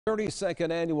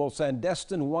32nd annual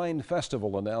Sandestin Wine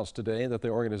Festival announced today that the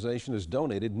organization has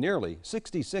donated nearly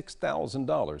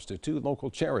 $66,000 to two local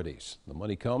charities. The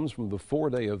money comes from the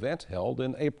four-day event held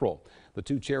in April. The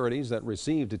two charities that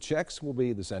received checks will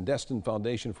be the Sandestin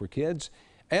Foundation for Kids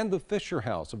and the Fisher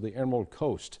House of the Emerald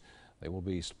Coast. They will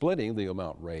be splitting the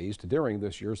amount raised during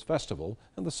this year's festival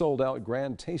and the sold-out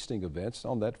grand tasting events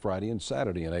on that Friday and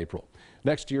Saturday in April.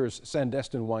 Next year's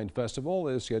Sandestin Wine Festival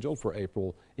is scheduled for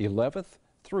April 11th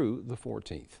through the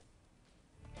 14th.